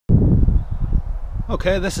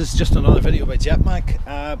Okay, this is just another video by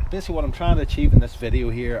JETMAC. Basically what I'm trying to achieve in this video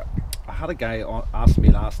here, I had a guy ask me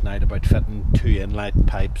last night about fitting 2 inlet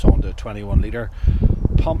pipes onto a 21 litre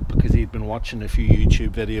pump because he'd been watching a few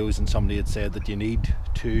YouTube videos and somebody had said that you need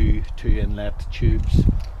two inlet tubes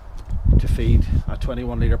to feed a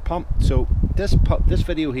 21 litre pump. So this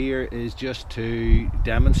video here is just to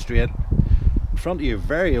demonstrate in front of your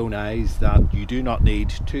very own eyes that you do not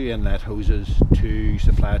need 2 inlet hoses to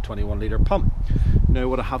supply a 21 litre pump. Now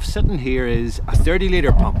what I have sitting here is a 30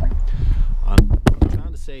 litre pump, and what I'm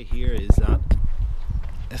trying to say here is that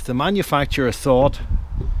if the manufacturer thought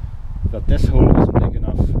that this hole wasn't big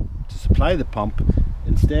enough to supply the pump,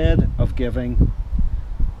 instead of giving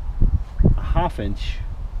a 1/2 inch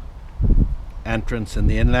entrance in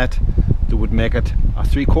the inlet, they would make it a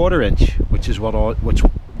 3/4 inch, which is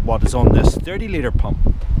what is on this 30 litre pump.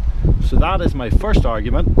 So that is my first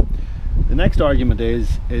argument. The next argument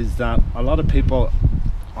is that a lot of people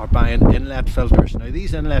are buying inlet filters. Now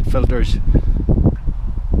these inlet filters,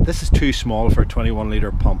 this is too small for a 21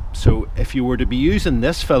 litre pump. So if you were to be using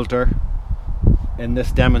this filter in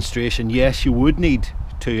this demonstration, yes, you would need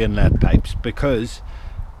 2 inlet pipes because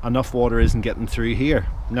enough water isn't getting through here.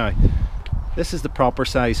 Now this is the proper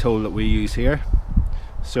size hole that we use here.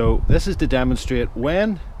 So this is to demonstrate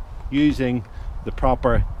when using the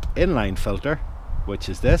proper inline filter, which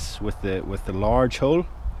is this with the large hole,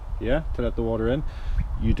 yeah, to let the water in,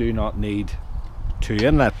 you do not need 2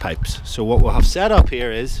 inlet pipes. So what we'll have set up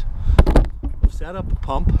here is we'll set up a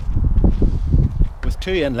pump with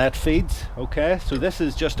 2 inlet feeds. Okay, so this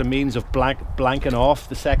is just a means of blanking off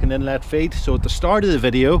the second inlet feed. So at the start of the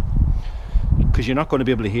video, because you're not going to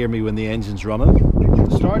be able to hear me when the engine's running, at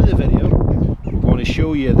the start of the video we're going to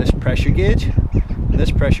show you this pressure gauge.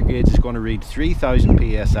 This pressure gauge is going to read 3000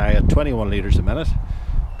 psi at 21 litres a minute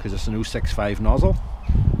because it's an 065 nozzle,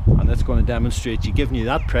 and it's going to demonstrate you giving you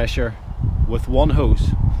that pressure with one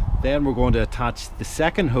hose. Then we're going to attach the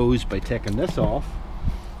second hose by taking this off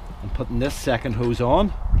and putting this second hose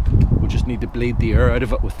on. We'll just need to bleed the air out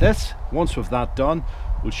of it with this. Once we've that done,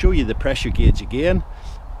 we'll show you the pressure gauge again,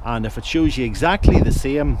 and if it shows you exactly the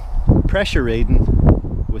same pressure reading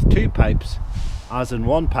with 2 pipes as in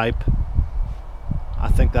 1 pipe, I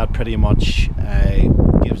think that pretty much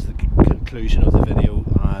gives the conclusion of the video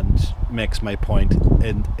and makes my point,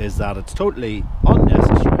 is that it's totally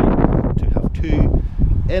unnecessary to have 2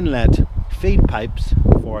 inlet feed pipes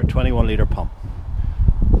for a 21 litre pump.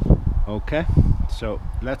 Okay, so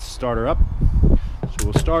let's start her up. So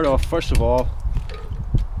we'll start off first of all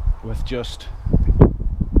with just,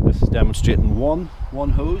 this is demonstrating one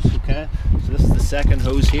hose. Okay, so this is the second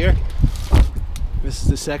hose here. This is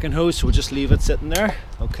the second hose, so we'll just leave it sitting there.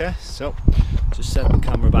 Okay, so just set the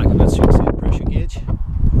camera back a bit so you can see the pressure gauge.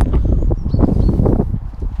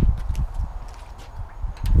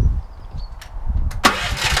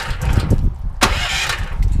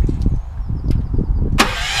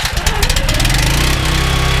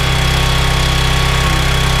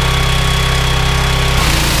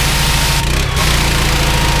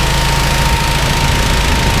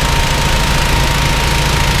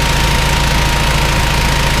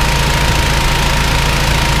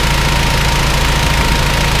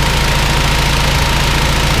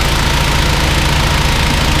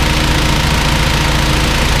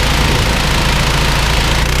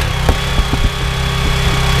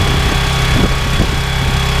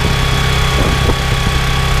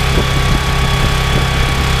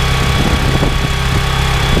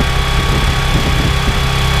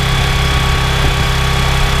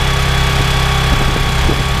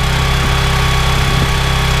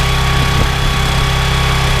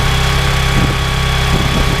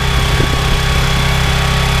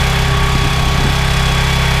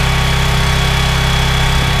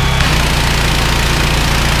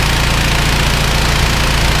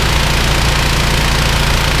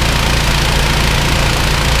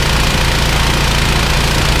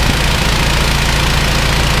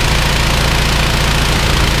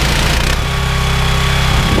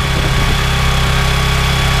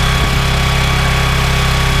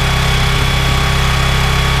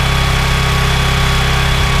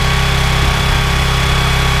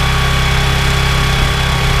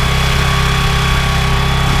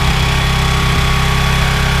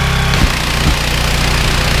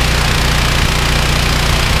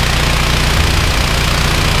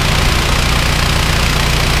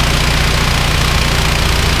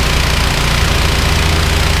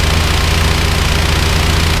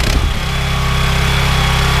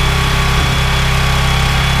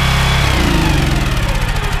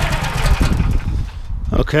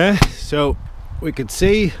 Okay, so we could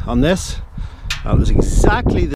see on this, that was exactly the